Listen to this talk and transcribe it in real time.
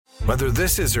Whether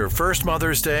this is her first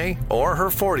Mother's Day or her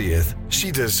 40th, she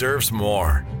deserves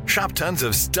more. Shop tons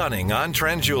of stunning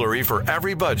on-trend jewelry for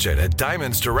every budget at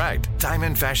Diamonds Direct.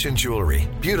 Diamond fashion jewelry,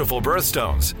 beautiful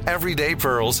birthstones, everyday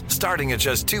pearls starting at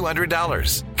just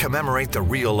 $200. Commemorate the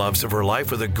real loves of her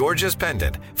life with a gorgeous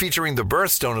pendant featuring the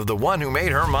birthstone of the one who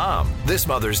made her mom. This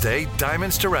Mother's Day,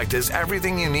 Diamonds Direct is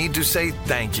everything you need to say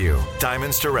thank you.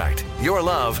 Diamonds Direct. Your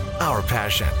love, our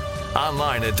passion.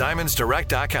 Online at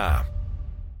diamondsdirect.com.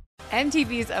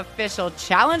 MTV's official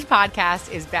Challenge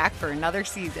podcast is back for another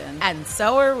season. And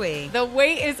so are we. The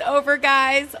wait is over,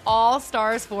 guys. All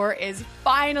Stars 4 is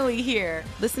finally here.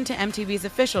 Listen to MTV's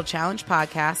official Challenge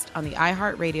podcast on the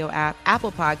iHeartRadio app,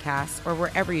 Apple Podcasts, or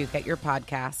wherever you get your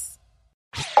podcasts.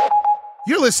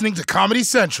 You're listening to Comedy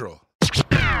Central. From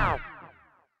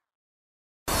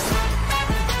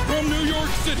New York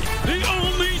City, the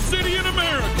only city in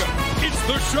America, it's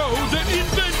the show that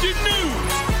invented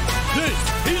news. This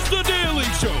is The Daily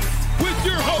Show with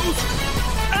your host,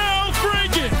 Al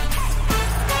Franken.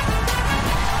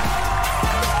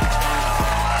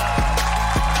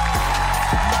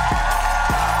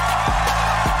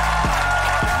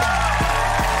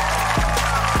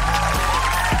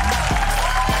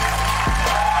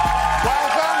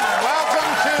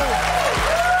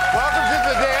 Welcome to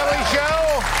The Daily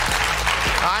Show.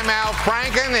 I'm Al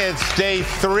Franken. It's day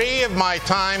 3 of my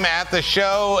time at the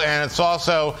show, and it's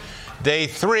also Day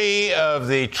 3 of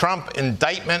the Trump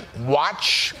indictment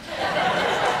watch.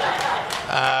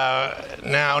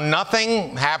 Now,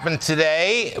 nothing happened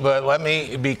today, but let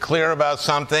me be clear about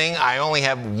something. I only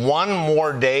have one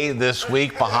more day this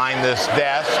week behind this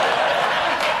desk.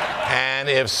 And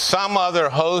if some other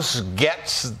host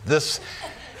gets this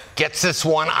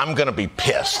one, I'm going to be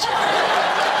pissed.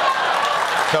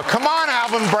 So come on,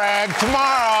 Alvin Bragg,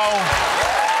 tomorrow.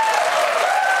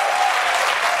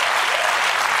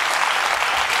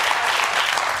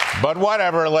 But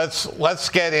whatever, let's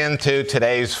get into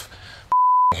today's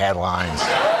headlines.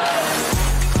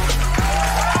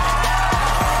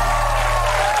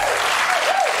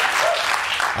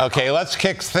 Okay, let's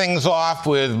kick things off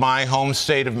with my home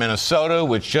state of Minnesota,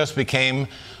 which just became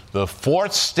the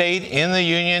 4th state in the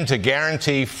union to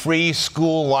guarantee free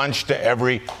school lunch to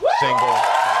every single.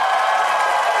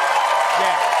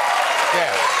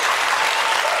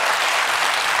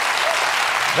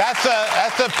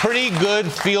 That's a pretty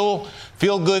good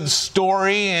feel-good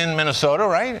story in Minnesota,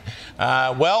 right?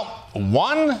 Well,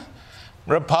 one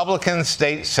Republican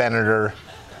state senator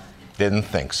didn't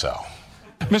think so.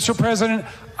 Mr. President,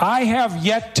 I have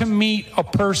yet to meet a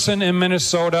person in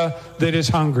Minnesota that is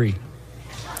hungry.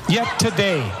 Yet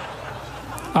today.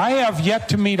 I have yet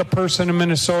to meet a person in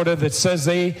Minnesota that says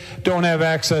they don't have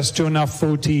access to enough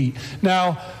food to eat.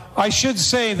 Now, I should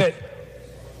say that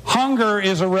hunger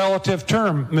is a relative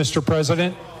term, Mr.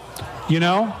 President. You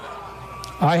know,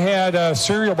 I had a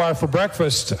cereal bar for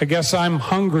breakfast. I guess I'm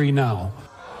hungry now.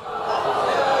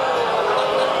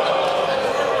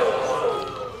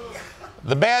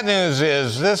 The bad news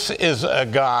is this is a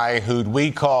guy who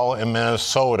we call in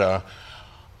Minnesota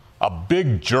a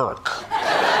big jerk.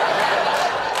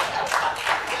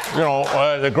 You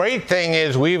know, the great thing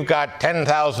is we've got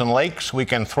 10,000 lakes we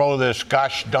can throw this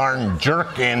gosh darn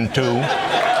jerk into.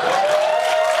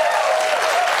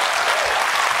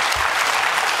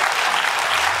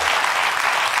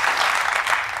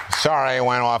 Sorry, I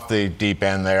went off the deep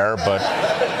end there, but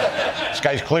this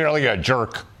guy's clearly a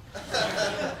jerk.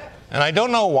 And I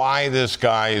don't know why this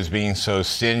guy is being so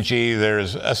stingy.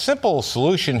 There's a simple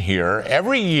solution here.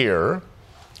 Every year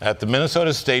at the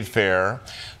Minnesota State Fair,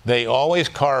 they always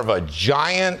carve a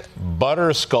giant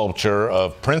butter sculpture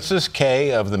of Princess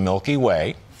Kay of the Milky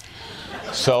Way.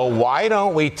 So why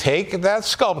don't we take that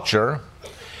sculpture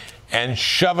and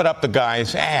shove it up the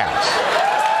guy's ass?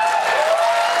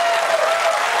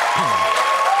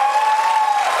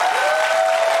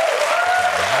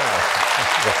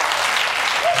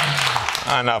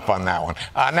 Enough on that one.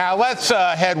 Now let's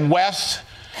head west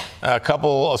a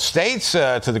couple of states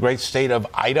to the great state of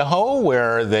Idaho,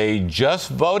 where they just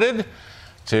voted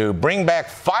to bring back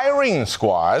firing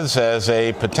squads as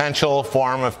a potential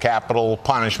form of capital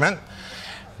punishment.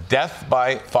 Death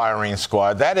by firing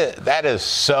squad. That is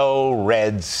so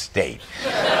red state.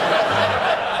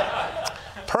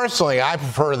 Personally, I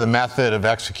prefer the method of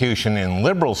execution in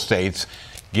liberal states.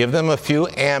 Give them a few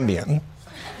Ambien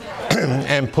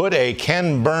and put a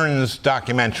Ken Burns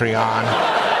documentary on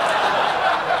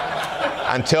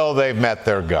until they've met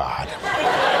their God.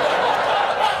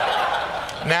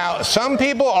 Now, some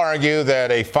people argue that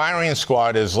a firing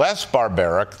squad is less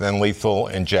barbaric than lethal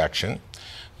injection,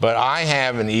 but I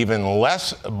have an even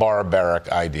less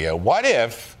barbaric idea. What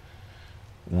if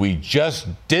we just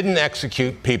didn't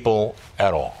execute people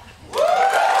at all.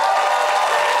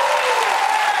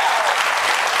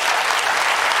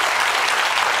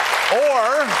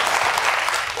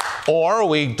 Or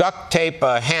we duct tape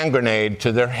a hand grenade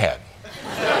to their head.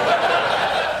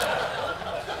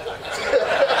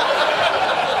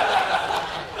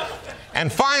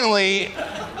 And finally,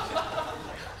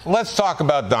 let's talk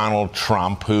about Donald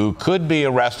Trump, who could be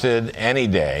arrested any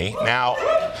day. Now,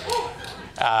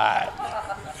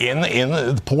 in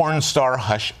the porn star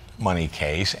hush money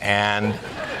case, and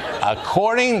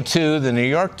according to the New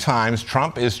York Times,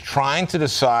 Trump is trying to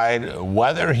decide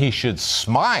whether he should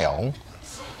smile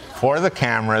for the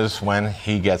cameras when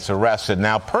he gets arrested.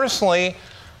 Now, personally,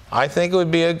 I think it would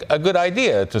be a good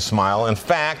idea to smile. In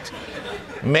fact,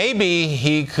 maybe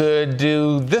he could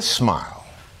do this smile.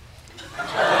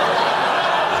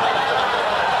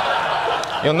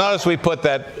 You'll notice we put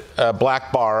that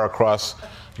black bar across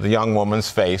the young woman's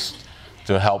face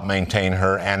to help maintain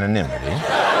her anonymity.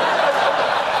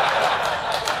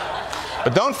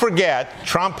 But don't forget,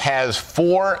 Trump has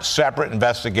 4 separate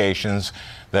investigations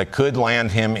that could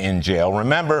land him in jail.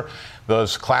 Remember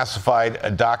those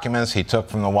classified documents he took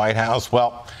from the White House?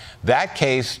 Well, that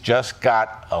case just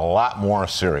got a lot more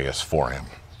serious for him.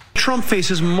 Trump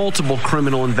faces multiple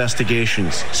criminal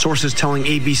investigations. Sources telling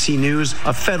ABC News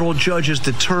a federal judge has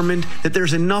determined that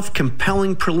there's enough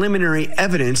compelling preliminary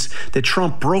evidence that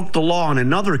Trump broke the law in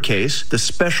another case, the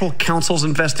special counsel's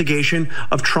investigation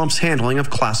of Trump's handling of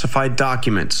classified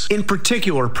documents. In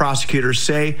particular, prosecutors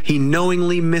say he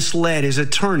knowingly misled his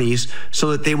attorneys so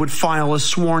that they would file a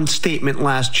sworn statement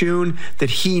last June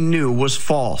that he knew was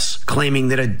false, claiming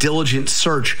that a diligent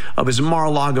search of his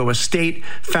Mar-a-Lago estate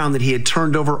found that he had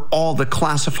turned over all the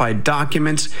classified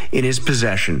documents in his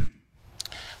possession.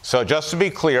 So just to be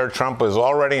clear, Trump was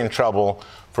already in trouble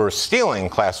for stealing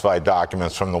classified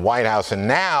documents from the White House, and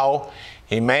now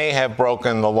he may have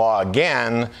broken the law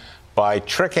again by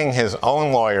tricking his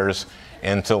own lawyers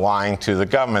into lying to the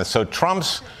government. So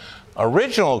Trump's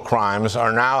original crimes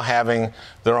are now having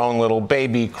their own little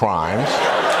baby crimes.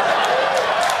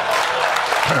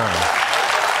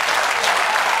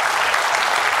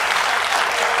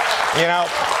 You know,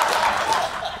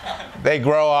 they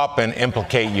grow up and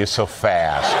implicate you so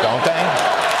fast, don't they?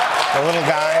 The little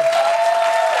guys.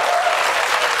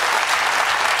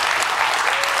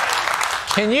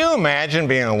 Can you imagine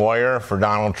being a lawyer for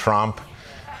Donald Trump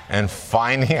and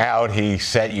finding out he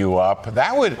set you up?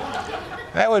 That would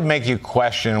make you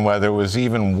question whether it was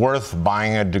even worth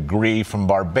buying a degree from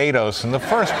Barbados in the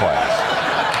first place.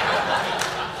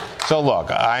 So look,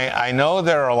 I know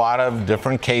there are a lot of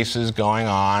different cases going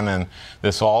on, and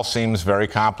this all seems very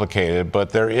complicated, but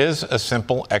there is a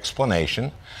simple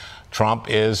explanation. Trump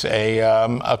is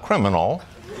a criminal.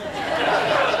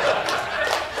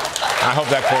 I hope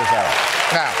that clears that up.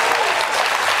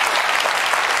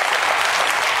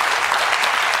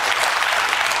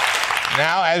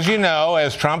 Now, as you know,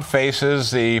 as Trump faces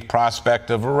the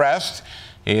prospect of arrest,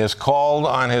 he has called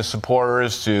on his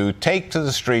supporters to take to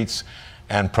the streets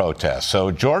and protest. So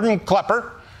Jordan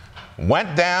Klepper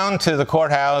went down to the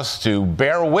courthouse to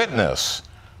bear witness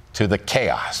to the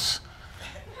chaos.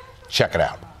 Check it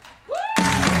out.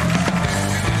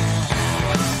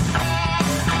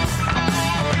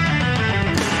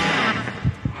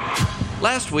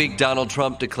 Last week, Donald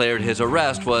Trump declared his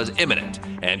arrest was imminent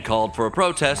and called for a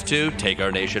protest to take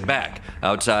our nation back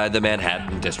outside the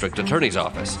Manhattan District Attorney's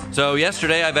Office. So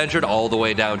yesterday, I ventured all the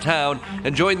way downtown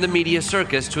and joined the media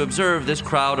circus to observe this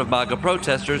crowd of MAGA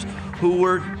protesters who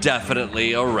were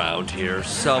definitely around here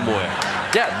somewhere.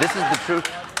 Yeah, this is the Truth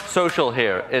Social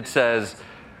here. It says,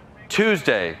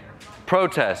 Tuesday,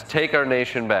 protest, take our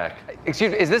nation back.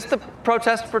 Excuse me, is this the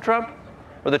protest for Trump?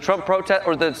 Or the Trump protest,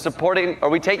 or the supporting, are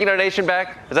we taking our nation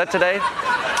back? Is that today?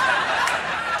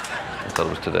 I thought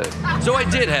it was today. So I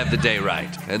did have the day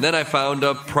right, and then I found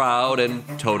a proud and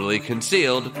totally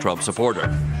concealed Trump supporter.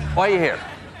 Why are you here?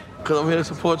 Because I'm here to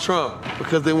support Trump,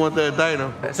 because they want to indict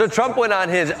him. So Trump went on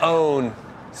his own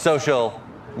social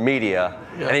media,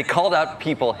 and he called out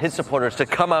people, his supporters, to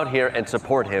come out here and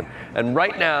support him. And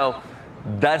right now,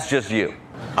 that's just you.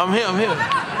 I'm here.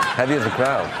 Heavy as a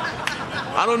crowd.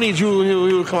 I don't need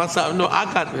you to come outside. No, I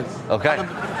got this. Okay.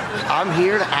 I'm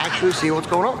here to actually see what's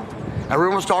going on.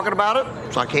 Everyone was talking about it,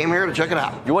 so I came here to check it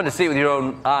out. You wanted to see it with your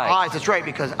own eyes. That's right,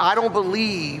 because I don't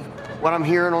believe what I'm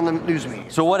hearing on the news media.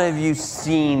 So what have you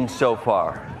seen so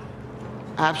far?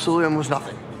 Absolutely almost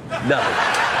nothing. Nothing.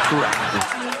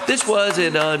 Correct. This was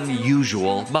an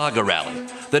unusual MAGA rally.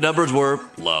 The numbers were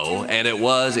low, and it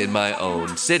was in my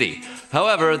own city.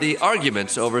 However, the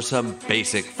arguments over some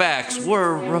basic facts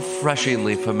were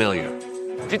refreshingly familiar.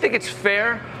 Do you think it's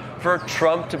fair for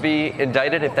Trump to be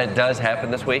indicted if that does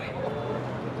happen this week?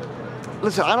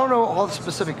 Listen, I don't know all the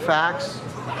specific facts,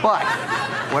 but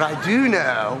what I do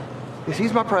know is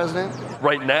he's my president.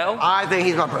 Right now? I think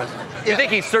he's my president. You think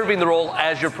he's serving the role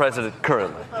as your president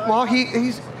currently? Well,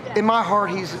 he's in my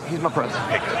heart, he's my president.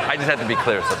 I just have to be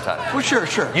clear sometimes. Well,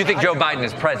 sure. You think Joe Biden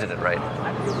is president, right?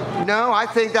 No, I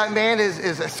think that man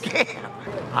is a scam.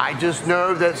 I just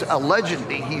know that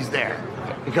allegedly he's there.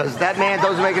 Because that man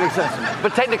doesn't make any sense to me.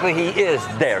 But technically he is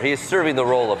there. He is serving the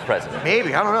role of president.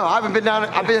 Maybe. I don't know. I haven't been down.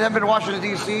 I've been to Washington,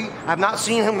 D.C. I've not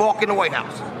seen him walk in the White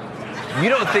House. You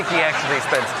don't think he actually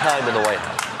spends time in the White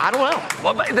House? I don't know.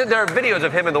 Well, there are videos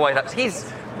of him in the White House.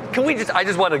 I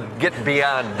just want to get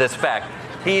beyond this fact.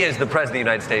 He is the president of the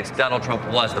United States. Donald Trump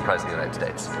was the president of the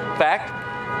United States. Fact?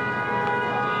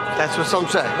 That's what some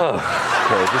say. Oh,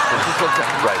 okay. This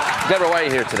is right. Deborah, why are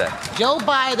you here today? Joe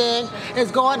Biden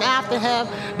is going after him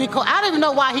because I don't even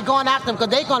know why he's going after him because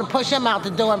they're going to push him out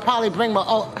the door and probably bring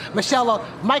Michael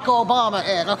Obama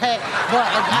in, okay?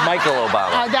 But, Michael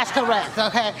Obama. That's correct,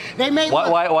 okay?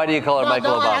 Why do you call her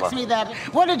Michael Obama? Don't ask me that.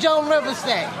 What did Joan Rivers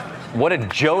say? What did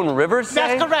Joan Rivers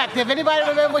say? That's correct. If anybody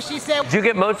remember what she said. Do you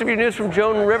get most of your news from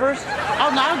Joan Rivers?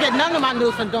 Oh, no, I don't get none of my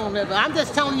news from Joan Rivers. I'm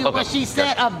just telling you what she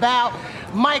said about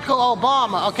Michael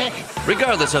Obama, okay?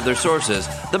 Regardless of their sources,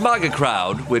 the MAGA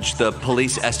crowd, which the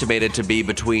police estimated to be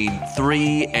between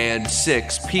 3 and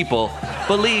 6 people,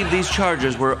 believe these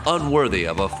charges were unworthy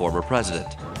of a former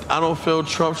president. I don't feel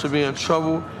Trump should be in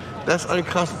trouble. That's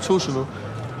unconstitutional.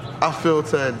 I feel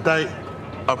to indict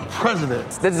a president.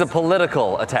 This is a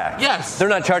political attack. Yes. They're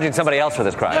not charging somebody else for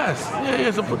this crime. Yes.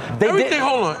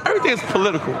 Hold on. Everything is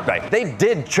political. Right. They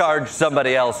did charge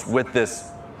somebody else with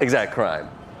this exact crime.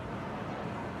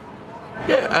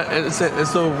 Yeah, and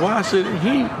so why should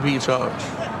he be charged?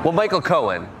 Well, Michael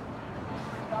Cohen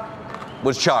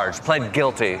was charged, pled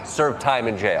guilty, served time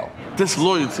in jail.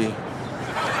 Disloyalty.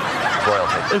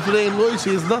 Royalty. If it ain't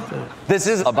loyalty, it's nothing. This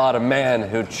is about a man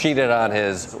who cheated on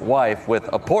his wife with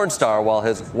a porn star while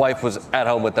his wife was at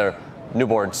home with their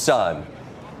newborn son.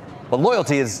 But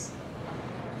loyalty is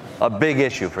a big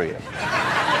issue for you.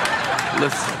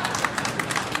 Listen,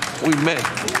 we met.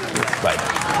 Right.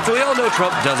 So we all know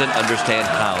Trump doesn't understand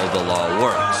how the law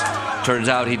works. Turns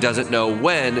out he doesn't know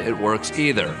when it works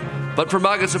either. But for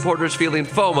MAGA supporters feeling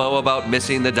FOMO about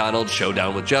missing the Donald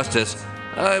showdown with justice,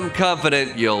 I'm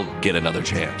confident you'll get another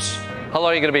chance. How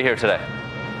long are you going to be here today?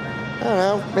 I don't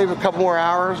know, maybe a couple more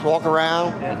hours, walk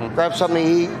around, grab something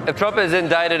to eat. If Trump is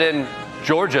indicted in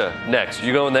Georgia next,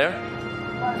 you going there?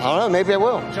 I don't know, maybe I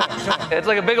will. It's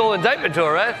like a big old indictment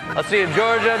tour, right? I'll see you in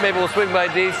Georgia, maybe we'll swing by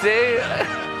D.C.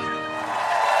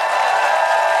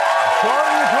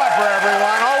 Jordan Klepper,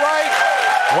 everyone. All right.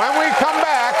 When we come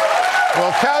back,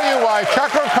 we'll tell you why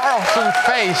Tucker Carlson's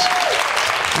face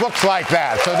looks like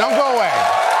that. So don't go away.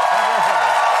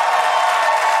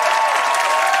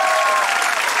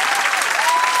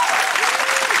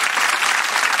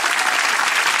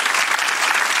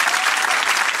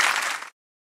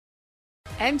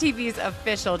 MTV's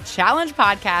official Challenge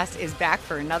podcast is back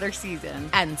for another season.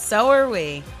 And so are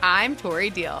we. I'm Tori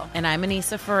Deal. And I'm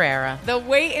Anissa Ferreira. The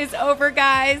wait is over,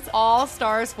 guys. All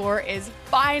Stars 4 is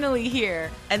finally here.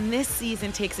 And this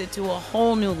season takes it to a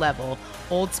whole new level.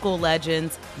 Old school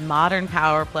legends, modern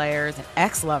power players, and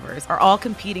ex-lovers are all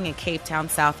competing in Cape Town,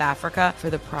 South Africa for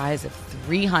the prize of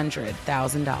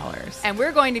 $300,000. And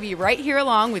we're going to be right here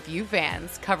along with you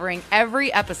fans, covering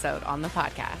every episode on the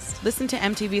podcast. Listen to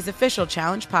MTV's official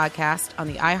Challenge podcast on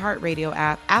the iHeartRadio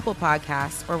app, Apple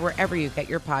Podcasts, or wherever you get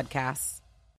your podcasts.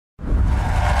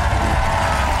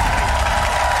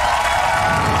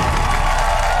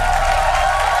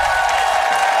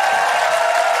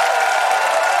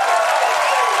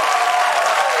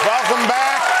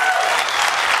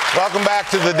 Welcome back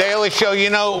to The Daily Show. You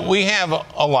know, we have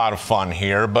a lot of fun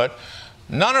here, but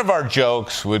none of our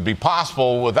jokes would be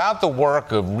possible without the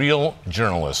work of real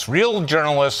journalists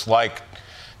like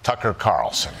Tucker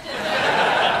Carlson.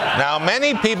 Now,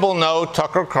 many people know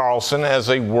Tucker Carlson as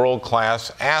a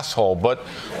world-class asshole, but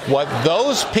what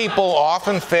those people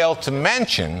often fail to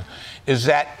mention is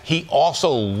that he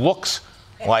also looks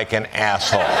like an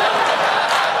asshole.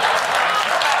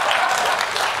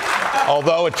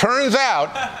 Although it turns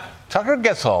out Tucker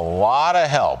gets a lot of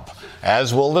help,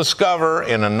 as we'll discover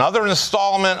in another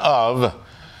installment of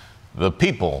The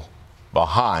People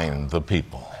Behind the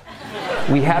People.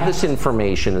 We have this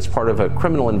information as part of a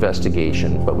criminal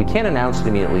investigation, but we can't announce it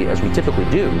immediately as we typically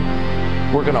do.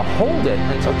 We're going to hold it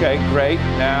until... Okay, great.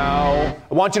 Now,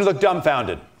 I want you to look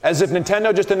dumbfounded, as if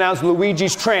Nintendo just announced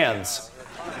Luigi's trans.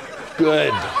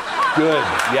 Good.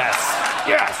 Yes.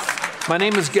 My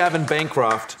name is Gavin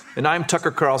Bancroft, and I'm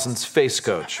Tucker Carlson's face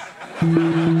coach.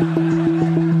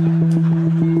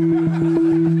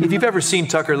 If you've ever seen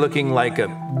Tucker looking like a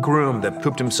groom that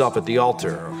pooped himself at the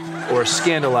altar, or a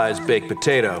scandalized baked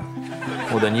potato,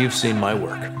 well, then you've seen my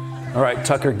work. All right,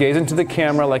 Tucker, gaze into the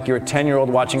camera like you're a 10-year-old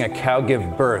watching a cow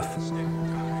give birth.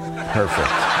 Perfect.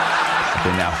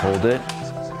 Okay, now hold it.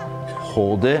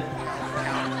 Hold it.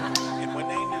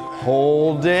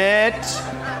 Hold it.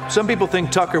 Some people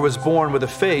think Tucker was born with a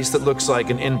face that looks like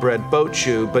an inbred boat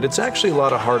shoe, but it's actually a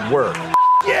lot of hard work.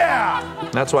 Yeah!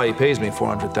 That's why he pays me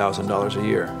 $400,000 a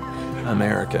year.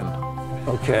 American.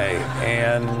 Okay,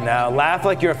 and now laugh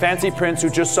like you're a fancy prince who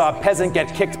just saw a peasant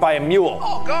get kicked by a mule.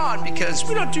 Oh, God, because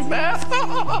we don't do math.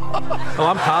 Oh,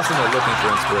 I'm constantly looking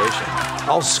for inspiration.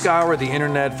 I'll scour the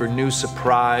internet for new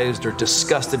surprised or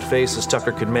disgusted faces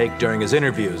Tucker could make during his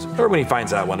interviews, or when he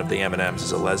finds out one of the M&Ms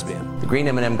is a lesbian. The green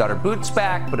M&M got her boots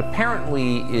back, but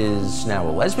apparently is now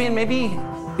a lesbian, maybe?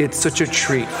 It's such a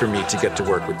treat for me to get to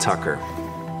work with Tucker.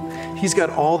 He's got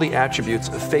all the attributes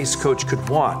a face coach could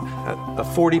want. A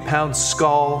 40-pound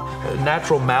skull, a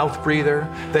natural mouth breather,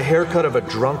 the haircut of a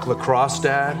drunk lacrosse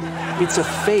dad. It's a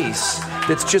face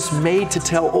that's just made to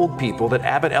tell old people that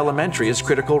Abbott Elementary is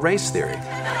critical race theory.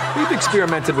 We've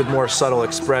experimented with more subtle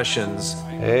expressions.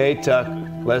 Hey, Tuck,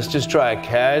 let's just try a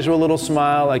casual little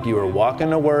smile like you were walking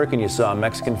to work and you saw a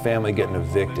Mexican family getting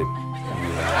evicted.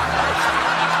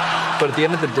 But at the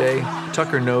end of the day,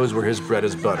 Tucker knows where his bread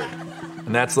is buttered.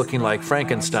 And that's looking like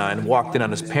Frankenstein walked in on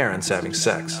his parents having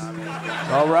sex.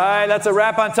 All right, that's a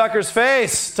wrap on Tucker's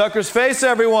face. Tucker's face,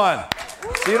 everyone.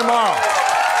 See you tomorrow.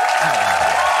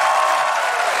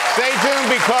 Stay tuned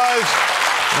because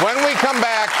when we come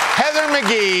back, Heather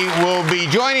McGhee will be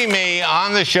joining me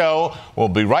on the show. We'll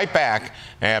be right back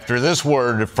after this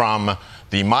word from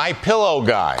the My Pillow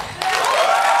guy.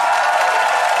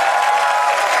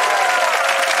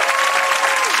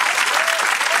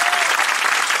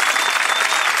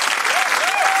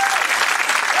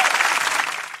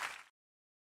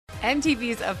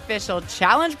 MTV's official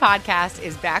Challenge podcast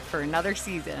is back for another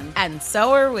season. And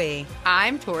so are we.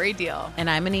 I'm Tori Deal. And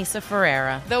I'm Anissa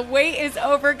Ferreira. The wait is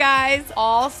over, guys.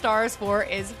 All Stars 4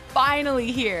 is finally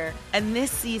here. And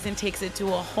this season takes it to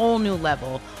a whole new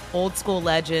level. Old school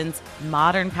legends,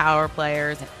 modern power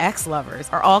players, and ex-lovers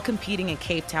are all competing in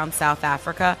Cape Town, South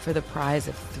Africa for the prize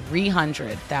of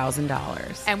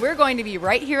 $300,000. And we're going to be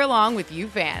right here along with you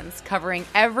fans, covering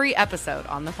every episode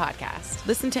on the podcast.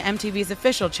 Listen to MTV's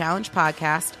official Challenge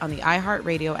podcast on the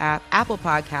iHeartRadio app, Apple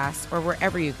Podcasts, or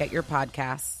wherever you get your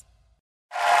podcasts.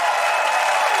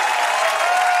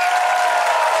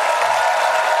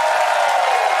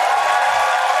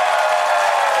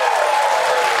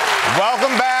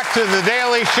 Welcome back to The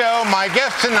Daily Show. My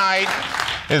guest tonight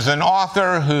is an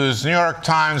author whose New York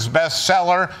Times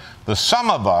bestseller, The Sum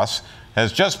of Us,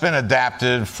 has just been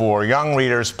adapted for young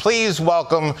readers. Please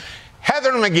welcome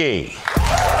Heather McGhee.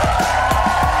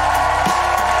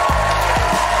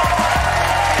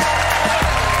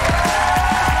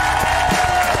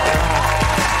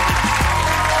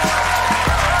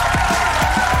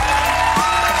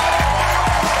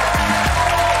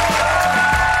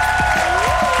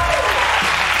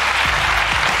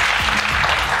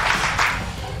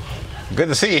 Good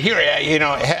to see you here. You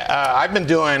know, I've been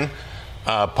doing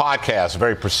podcasts, a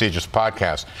very prestigious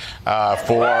podcast,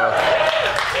 for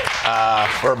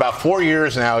about 4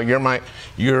 years now. You're my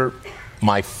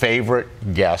favorite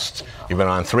guest. You've been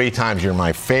on 3 times. You're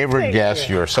my favorite guest.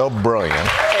 You're so brilliant.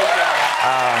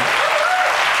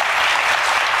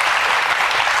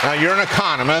 Now you're an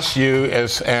economist.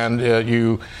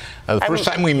 The first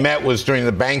time we met was during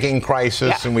the banking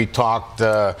crisis, and we talked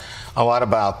a lot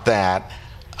about that.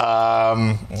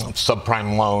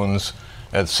 Subprime loans,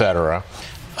 etc.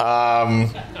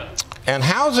 And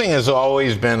housing has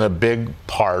always been a big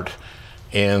part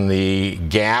in the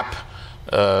gap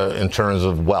in terms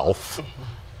of wealth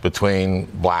between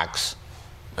blacks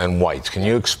and whites. Can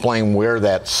you explain where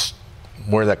that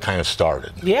kind of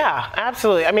started? Yeah,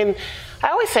 absolutely. I mean, I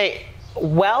always say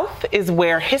wealth is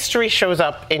where history shows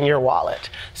up in your wallet.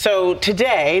 So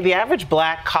today, the average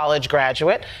black college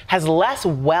graduate has less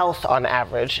wealth on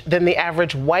average than the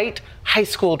average white high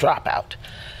school dropout.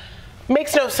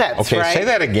 Makes no sense, okay, right? Say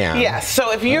that again. Yes.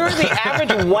 So if you're the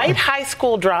average white high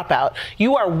school dropout,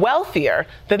 you are wealthier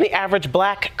than the average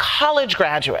black college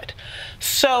graduate.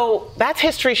 So that's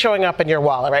history showing up in your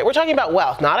wallet, right? We're talking about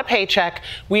wealth, not a paycheck.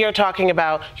 We are talking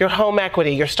about your home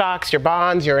equity, your stocks, your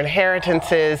bonds, your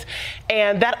inheritances.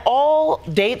 And that all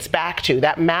dates back to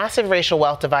that massive racial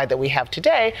wealth divide that we have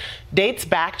today, dates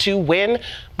back to when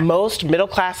most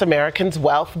middle-class Americans'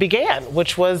 wealth began,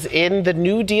 which was in the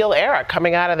New Deal era.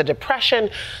 Coming out of the Depression,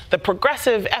 the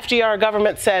progressive FDR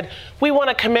government said, we want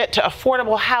to commit to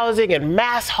affordable housing and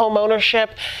mass home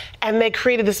ownership. And they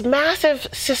created this massive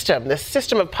system, this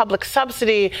system of public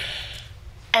subsidy,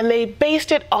 and they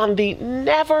based it on the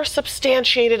never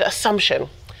substantiated assumption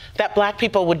that black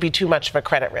people would be too much of a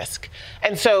credit risk.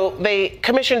 And so they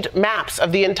commissioned maps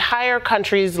of the entire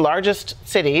country's largest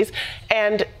cities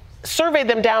and surveyed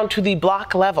them down to the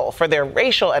block level for their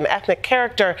racial and ethnic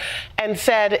character and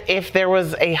said if there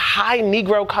was a high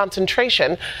Negro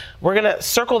concentration, we're going to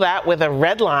circle that with a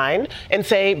red line and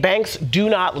say banks do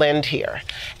not lend here.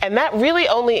 And that really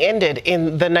only ended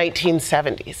in the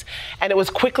 1970s. And it was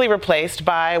quickly replaced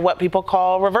by what people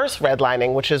call reverse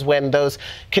redlining, which is when those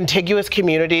contiguous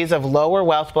communities of lower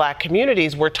wealth black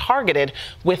communities were targeted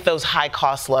with those high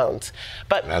cost loans.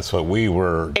 But that's what we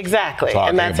were exactly, talking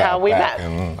and that's about how we back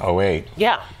met. In 08.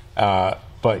 Yeah.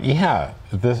 But yeah,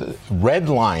 this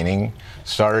redlining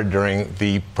started during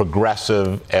the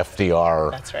progressive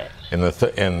FDR. That's right. In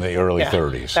the early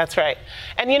 30s. That's right.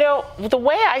 And you know, the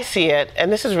way I see it,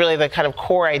 and this is really the kind of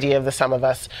core idea of the Sum of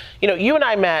Us, you know, you and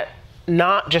I met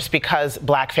not just because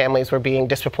black families were being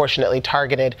disproportionately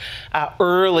targeted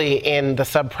early in the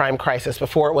subprime crisis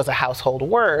before it was a household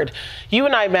word. You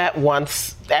and I met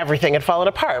once everything had fallen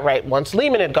apart, right? Once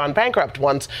Lehman had gone bankrupt,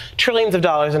 once trillions of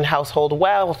dollars in household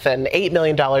wealth and $8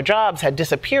 million jobs had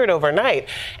disappeared overnight.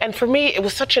 And for me, it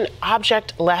was such an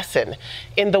object lesson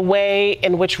in the way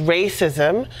in which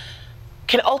racism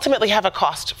can ultimately have a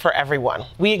cost for everyone.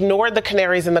 We ignored the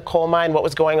canaries in the coal mine, what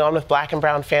was going on with black and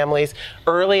brown families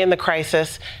early in the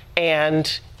crisis,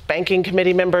 and banking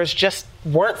committee members just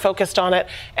weren't focused on it.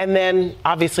 And then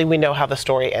obviously we know how the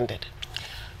story ended.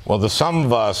 Well, the Sum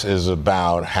of Us is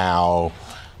about how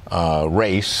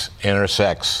race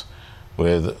intersects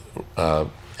with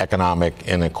economic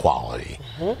inequality.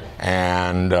 Mm-hmm.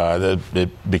 And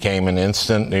it became an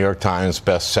instant New York Times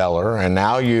bestseller, and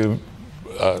now you've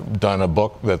done a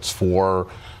book that's for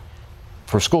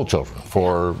school children,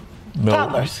 for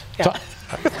toddlers. Yeah.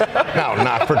 No,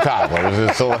 not for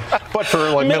toddlers. But for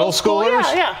like middle schoolers.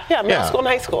 Yeah, middle school and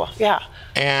high school. Yeah.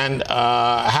 And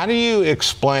how do you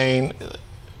explain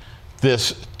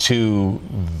this to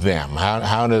them?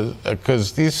 How do,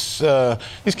 because these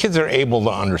kids are able to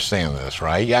understand this,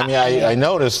 right? I mean, I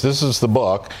noticed this is the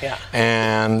book,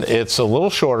 and it's a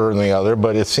little shorter than the other,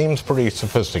 but it seems pretty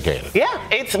sophisticated. Yeah,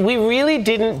 we really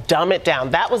didn't dumb it down.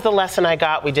 That was the lesson I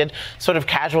got. We did sort of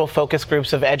casual focus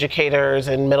groups of educators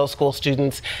and middle school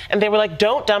students, and they were like,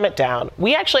 don't dumb it down.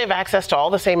 We actually have access to all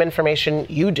the same information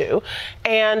you do,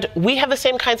 and we have the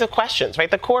same kinds of questions, right?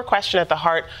 The core question at the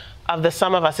heart of the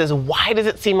Sum of Us is, why does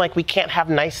it seem like we can't have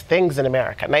nice things in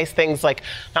America? Nice things like,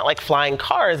 not like flying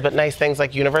cars, but nice things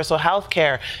like universal health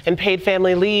care and paid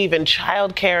family leave and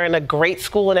child care and a great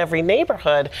school in every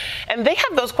neighborhood. And they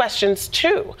have those questions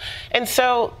too. And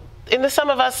so in the Sum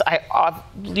of Us, I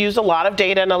use a lot of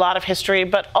data and a lot of history,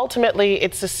 but ultimately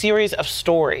it's a series of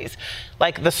stories,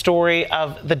 like the story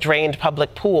of the drained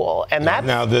public pool. And that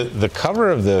now the cover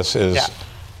of this is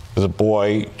a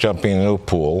boy jumping into a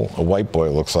pool, a white boy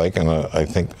it looks like, and I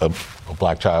think a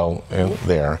black child in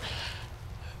there.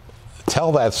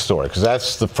 Tell that story, because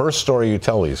that's the first story you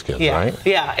tell these kids, right?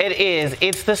 Yeah, it is.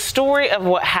 It's the story of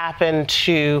what happened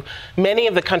to many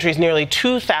of the country's nearly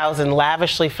 2,000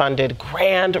 lavishly funded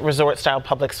grand resort-style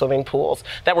public swimming pools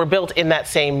that were built in that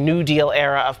same New Deal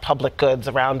era of public goods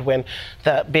around when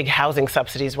the big housing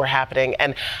subsidies were happening.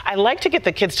 And I like to get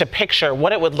the kids to picture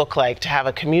what it would look like to have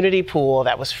a community pool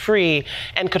that was free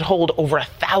and could hold over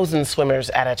 1,000 swimmers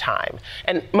at a time.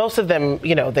 And most of them,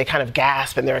 you know, they kind of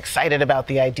gasp and they're excited about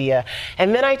the idea.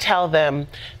 And then I tell them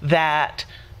that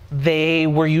they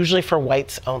were usually for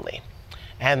whites only.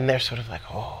 And they're sort of like,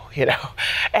 oh, you know.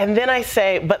 And then I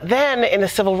say, but then in the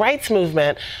civil rights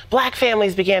movement, black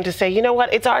families began to say, you know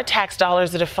what, it's our tax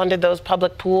dollars that have funded those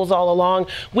public pools all along.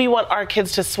 We want our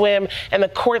kids to swim. And the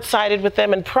court sided with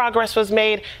them and progress was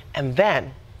made. And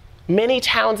then many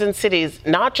towns and cities,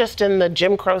 not just in the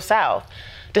Jim Crow South,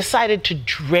 decided to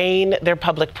drain their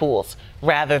public pools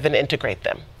rather than integrate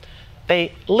them.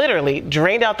 They literally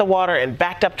drained out the water and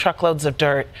backed up truckloads of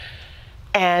dirt.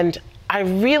 And I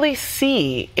really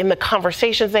see in the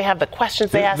conversations they have, the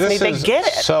questions they ask me, they get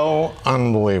it. So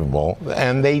unbelievable.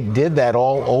 And they did that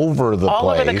all over the place. All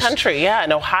over the country, yeah.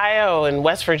 In Ohio and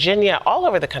West Virginia, all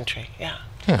over the country, yeah.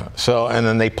 Yeah. So, and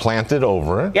then they planted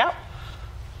over it. Yep.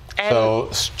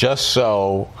 So, just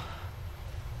so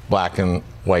black and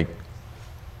white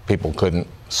people couldn't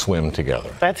swim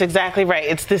together. That's exactly right.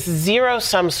 It's this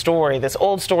zero-sum story, this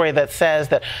old story that says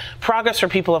that progress for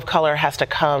people of color has to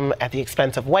come at the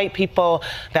expense of white people,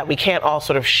 that we can't all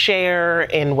sort of share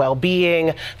in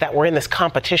well-being, that we're in this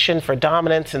competition for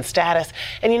dominance and status.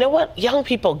 And you know what? Young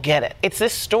people get it. It's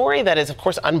this story that is, of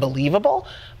course, unbelievable,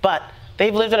 but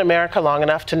they've lived in America long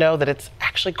enough to know that it's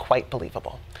actually quite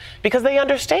believable. Because they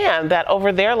understand that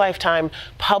over their lifetime,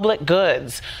 public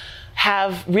goods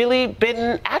have really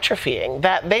been atrophying,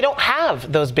 that they don't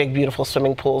have those big, beautiful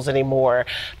swimming pools anymore,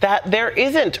 that there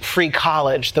isn't free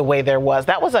college the way there was.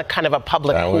 That was a kind of a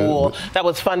public pool that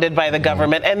was funded by the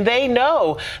government. And they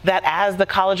know that as the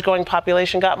college-going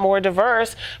population got more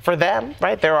diverse, for them,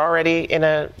 right, they're already in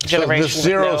a generation. So the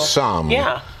zero-sum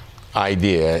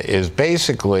idea is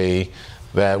basically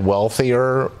that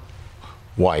wealthier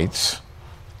whites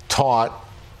taught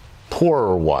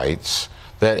poorer whites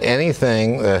that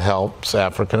anything that helps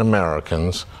African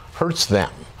Americans hurts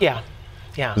them. Yeah.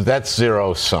 That's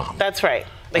zero sum. That's right.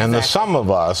 Exactly. And the sum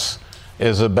of us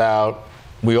is about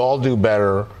we all do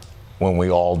better when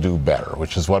we all do better,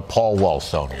 which is what Paul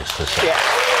Wellstone used to say.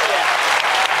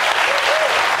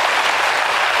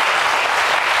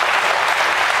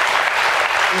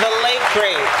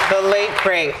 The late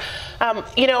great.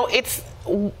 You know, it's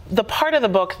the part of the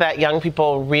book that young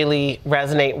people really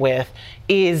resonate with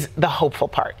is the hopeful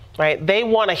part, right? They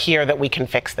want to hear that we can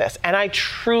fix this. And I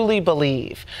truly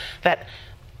believe that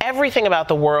everything about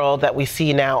the world that we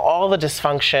see now, all the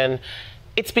dysfunction,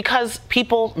 it's because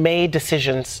people made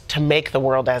decisions to make the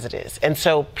world as it is. And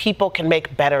so people can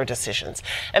make better decisions.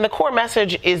 And the core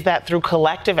message is that through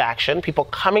collective action, people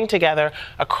coming together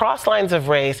across lines of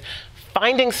race,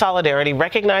 finding solidarity,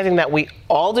 recognizing that we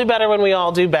all do better when we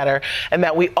all do better, and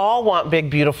that we all want big,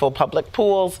 beautiful public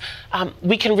pools,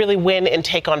 we can really win and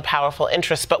take on powerful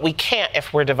interests, but we can't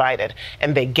if we're divided.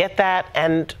 And they get that,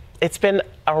 and it's been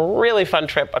a really fun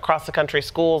trip across the country,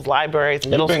 schools, libraries,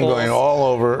 middle schools. You've been going all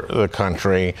over the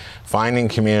country, finding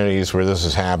communities where this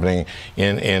is happening.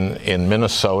 In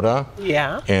Minnesota, we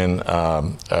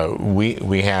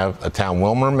have a town,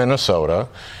 Wilmer, Minnesota.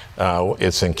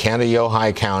 It's in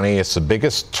Canada-Yohi County. It's the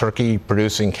biggest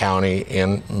turkey-producing county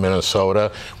in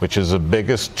Minnesota, which is the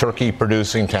biggest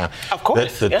turkey-producing town. Of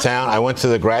course. The town, I went to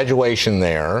the graduation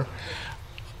there.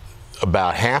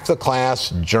 About half the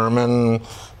class German,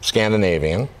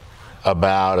 Scandinavian.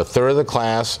 About a third of the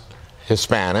class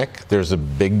Hispanic. There's a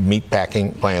big meat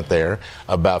packing plant there.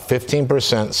 About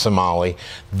 15% Somali.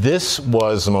 This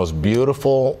was the most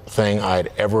beautiful thing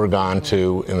I'd ever gone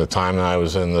to in the time that I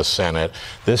was in the Senate.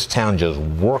 This town just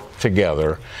worked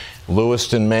together.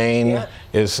 Lewiston, Maine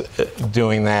is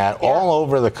doing that all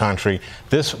over the country.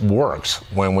 This works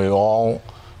when we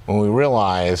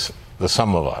realize, the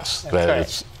sum of us,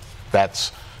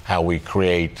 that's how we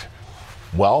create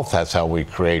wealth, that's how we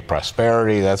create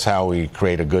prosperity, that's how we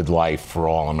create a good life for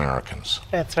all Americans.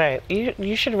 That's right.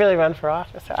 You should really run for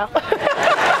office, Al.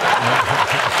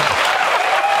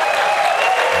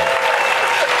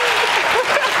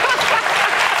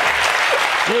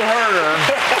 You heard her.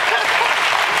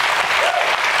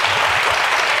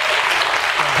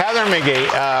 Heather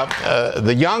McGhee,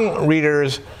 the young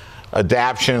readers'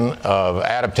 adaptation of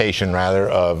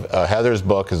Heather's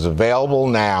book is available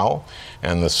now,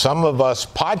 and the Sum of Us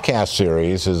podcast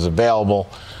series is available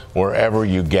wherever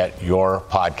you get your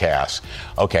podcasts.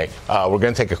 Okay, we're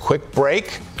going to take a quick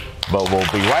break, but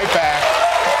we'll be right back.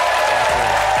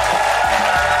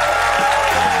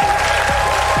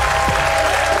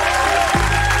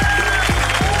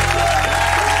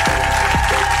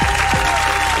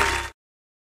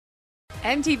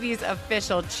 MTV's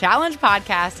official Challenge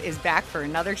podcast is back for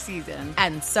another season.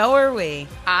 And so are we.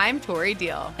 I'm Tori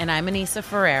Deal. And I'm Anissa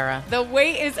Ferreira. The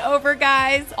wait is over,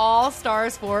 guys. All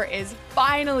Stars 4 is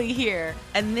finally here.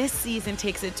 And this season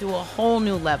takes it to a whole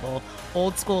new level.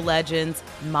 Old school legends,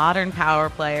 modern power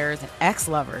players, and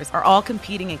ex-lovers are all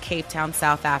competing in Cape Town,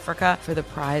 South Africa for the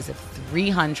prize of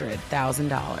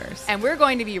 $300,000. And we're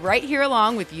going to be right here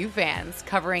along with you fans,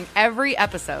 covering every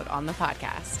episode on the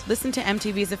podcast. Listen to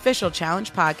MTV's official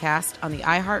Challenge podcast on the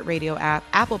iHeartRadio app,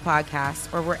 Apple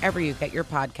Podcasts, or wherever you get your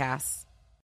podcasts.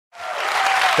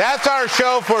 That's our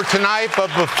show for tonight, but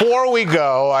before we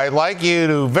go, I'd like you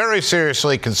to very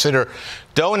seriously consider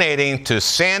donating to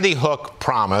Sandy Hook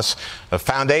Promise, a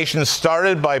foundation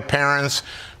started by parents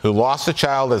who lost a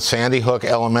child at Sandy Hook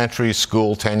Elementary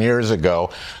School 10 years ago.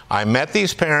 I met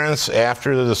these parents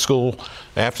after the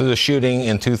shooting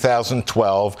in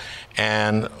 2012,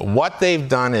 and what they've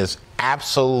done is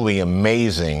absolutely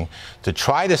amazing to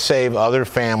try to save other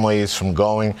families from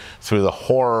going through the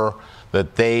horror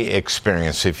that they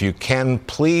experience. If you can,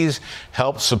 please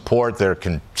help support their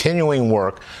continuing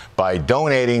work by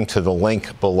donating to the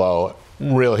link below.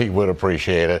 Really would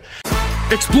appreciate it.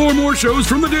 Explore more shows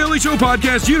from The Daily Show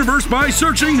podcast universe by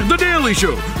searching The Daily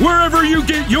Show wherever you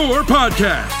get your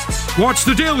podcasts. Watch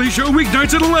The Daily Show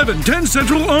weeknights at 11, 10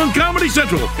 Central on Comedy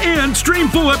Central, and stream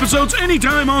full episodes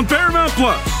anytime on Paramount+.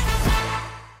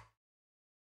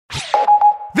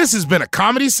 This has been a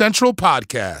Comedy Central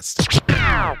podcast.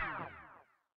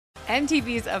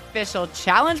 MTV's official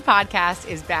Challenge podcast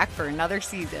is back for another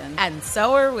season. And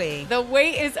so are we. The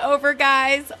wait is over,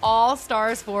 guys. All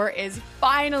Stars 4 is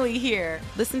finally here.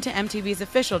 Listen to MTV's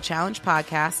official Challenge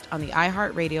podcast on the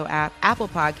iHeartRadio app, Apple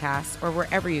Podcasts, or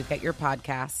wherever you get your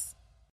podcasts.